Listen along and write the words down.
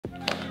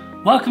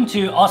Welcome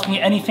to Ask Me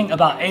Anything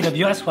About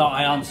AWS, where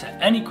I answer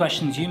any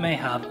questions you may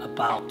have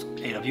about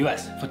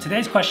AWS. For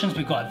today's questions,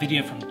 we've got a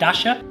video from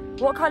Dasha.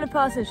 What kind of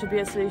person should be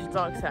a solutions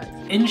architect?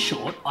 In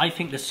short, I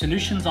think the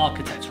solutions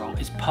architect role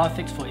is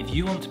perfect for if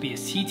you want to be a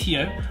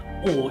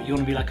CTO or you want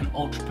to be like an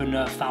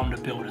entrepreneur, founder,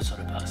 builder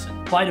sort of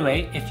person. By the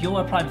way, if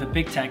you're applying for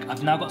big tech,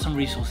 I've now got some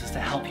resources to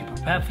help you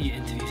prepare for your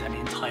interviews and the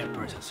entire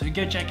process. So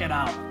go check it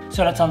out.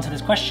 So let's answer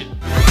this question.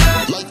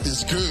 Life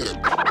is good.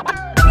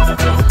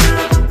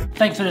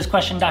 Thanks for this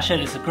question, Dasha.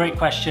 It's a great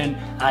question.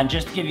 And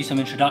just to give you some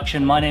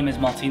introduction, my name is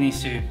Martini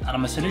and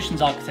I'm a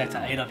solutions architect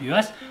at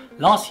AWS.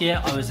 Last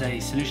year, I was a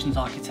solutions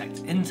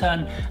architect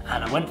intern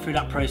and I went through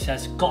that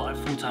process, got a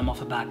full-time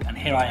offer back, and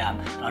here I am.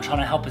 And I'm trying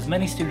to help as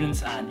many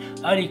students and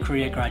early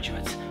career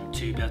graduates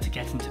to be able to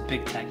get into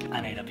big tech and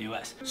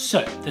AWS.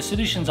 So the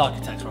solutions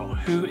architect role,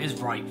 who is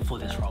right for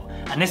this role?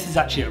 And this is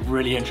actually a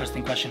really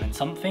interesting question and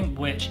something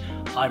which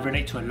I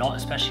relate to a lot,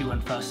 especially when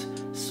first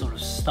sort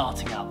of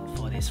starting out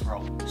for this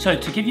role. So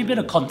to give you a bit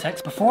of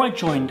context, before I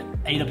joined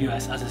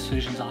AWS as a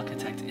solutions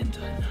architect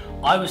intern,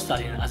 I was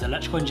studying as an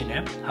electrical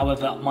engineer.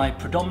 However, my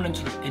predominant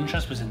sort of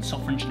interest was in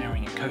software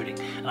engineering and coding.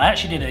 And I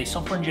actually did a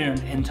software engineering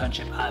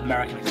internship at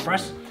American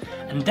Express.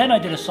 And then I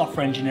did a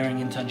software engineering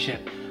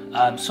internship,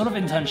 sort of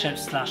internship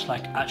slash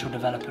like actual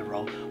developer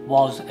role,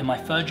 was in my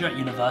third year at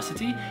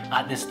university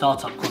at this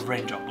startup called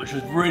Raindrop, which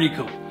was really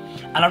cool.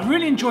 And I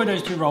really enjoyed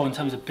those two roles in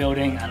terms of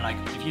building, and like,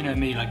 if you know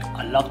me, like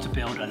I love to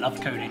build, I love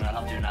coding, I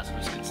love doing that sort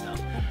of good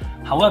stuff.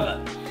 However,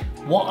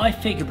 what I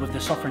figured with the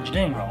software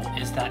engineering role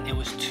is that it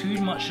was too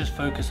much just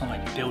focused on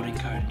like building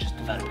code and just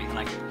developing, and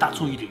like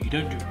that's all you do. You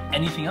don't do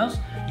anything else,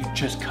 you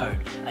just code.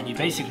 And you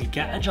basically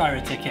get a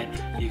gyro ticket,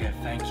 you go,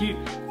 thank you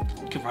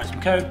can write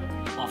some code,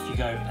 off you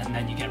go, and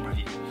then you get a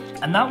review.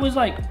 And that was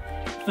like,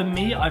 for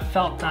me, I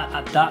felt that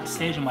at that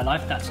stage in my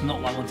life, that's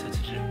not what I wanted to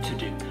do.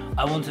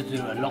 I wanted to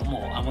do a lot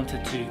more. I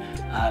wanted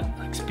to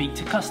like speak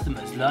to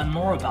customers, learn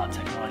more about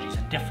technologies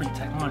and different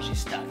technology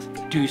stacks,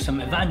 do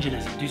some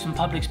evangelism, do some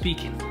public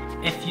speaking.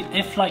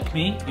 If like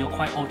me, you're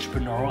quite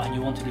entrepreneurial and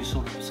you want to do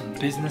sort of some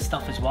business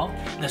stuff as well,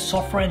 the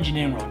software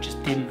engineering role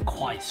just didn't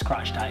quite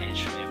scratch that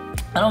itch for me.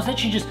 And I was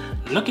actually just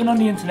looking on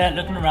the internet,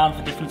 looking around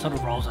for different sort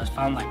of roles. I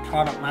found like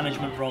product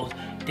management roles,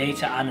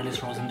 data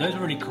analyst roles, and those are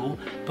really cool.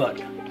 But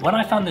when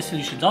I found the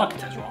solutions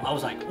architect role, I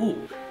was like,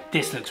 ooh,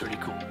 this looks really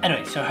cool.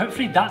 Anyway, so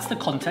hopefully that's the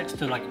context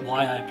to like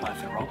why I applied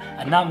for the role.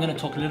 And now I'm going to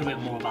talk a little bit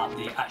more about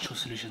the actual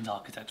solutions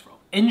architect role.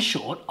 In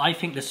short, I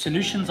think the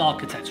solutions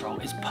architect role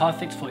is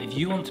perfect for if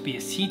you want to be a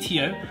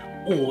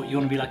CTO or you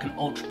want to be like an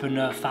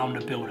entrepreneur,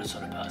 founder, builder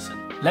sort of person.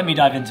 Let me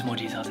dive into more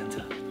details into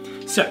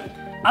that. So,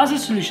 as a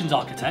solutions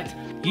architect,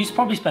 you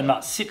probably spend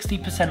about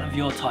 60% of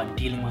your time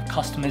dealing with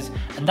customers,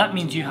 and that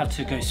means you have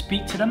to go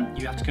speak to them,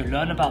 you have to go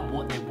learn about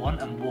what they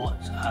want and what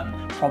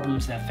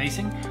problems they're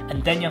facing,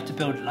 and then you have to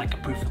build like a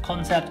proof of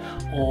concept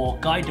or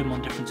guide them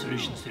on different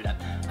solutions to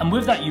that. And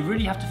with that, you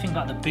really have to think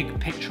about the big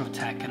picture of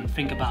tech and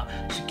think about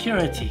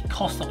security,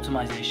 cost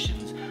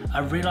optimizations,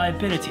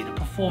 reliability, the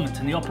performance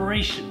and the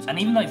operations, and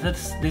even like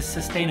this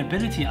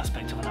sustainability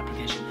aspect of an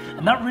application.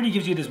 And that really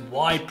gives you this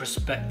wide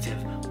perspective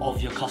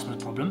of your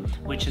customer's problem,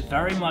 which is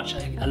very much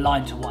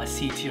aligned to what a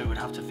CTO would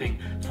have to think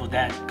for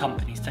their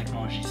company's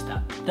technology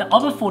stack. The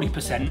other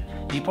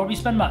 40%, you probably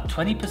spend about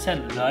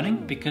 20%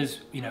 learning, because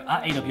you know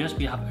at AWS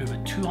we have over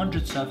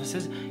 200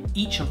 services,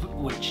 each of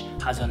which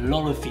has a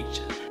lot of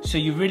features. So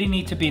you really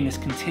need to be in this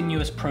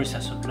continuous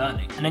process of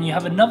learning. And then you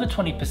have another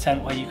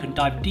 20% where you can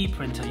dive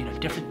deeper into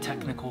different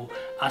technical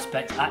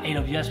aspects. At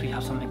AWS we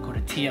have something called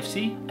a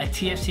TFC. A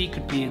TFC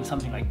could be in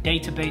something like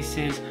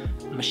databases,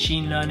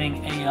 machine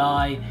learning,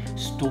 AI,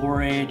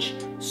 storage,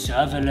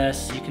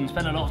 serverless. You can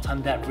spend a lot of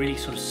time there really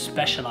sort of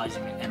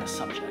specializing in a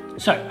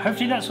subject. So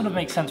hopefully that sort of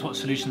makes sense what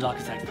solutions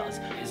architect does.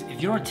 Is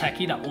if you're a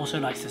techie that also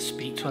likes to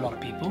speak to a lot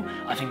of people,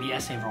 I think the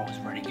SA role is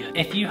really good.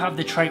 If you have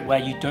the trait where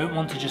you don't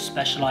want to just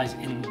specialize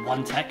in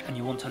one tech and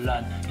you want to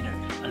learn,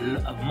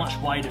 a much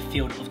wider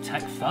field of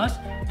tech first,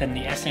 then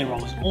the SA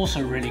role is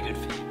also really good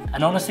for you.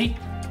 And honestly,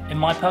 in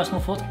my personal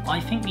thoughts,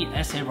 I think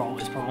the SA role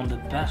is probably one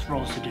of the best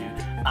roles to do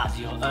as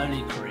your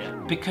early career,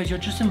 because you're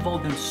just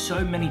involved in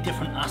so many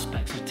different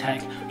aspects of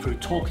tech, through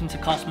talking to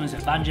customers,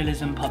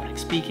 evangelism, public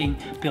speaking,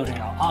 building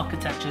out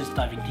architectures,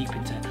 diving deep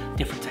into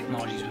different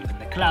technologies within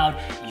the cloud.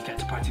 You get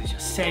to practice your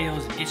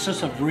sales. It's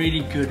just a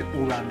really good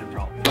all-rounded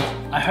role.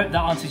 I hope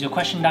that answers your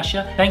question,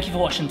 Dasha. Thank you for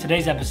watching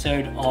today's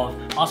episode of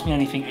Ask Me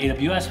Anything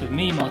AWS with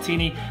me,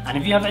 Martini. And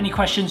if you have any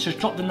questions, just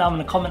drop them down in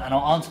a comment and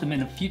I'll answer them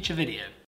in a future video.